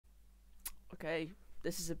Okay,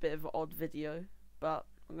 this is a bit of an odd video, but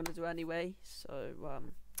I'm gonna do it anyway. So,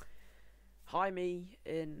 hi me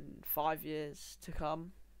in 5 years to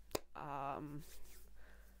come.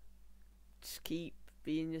 Just keep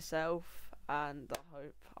being yourself, and I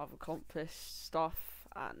hope I've accomplished stuff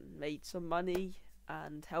and made some money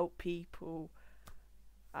and helped people.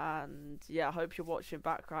 And yeah, I hope you're watching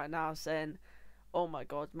back right now saying, "Oh my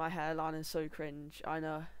god, my hairline is so cringe." I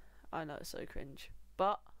know it's so cringe,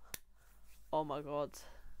 but oh my god,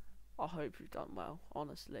 I hope you've done well.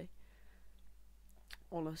 Honestly,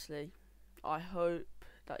 I hope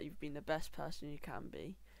that you've been the best person you can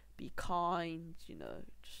be. Be kind,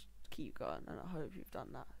 just keep going, and I hope you've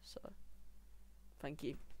done that. So, thank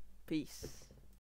you. Peace.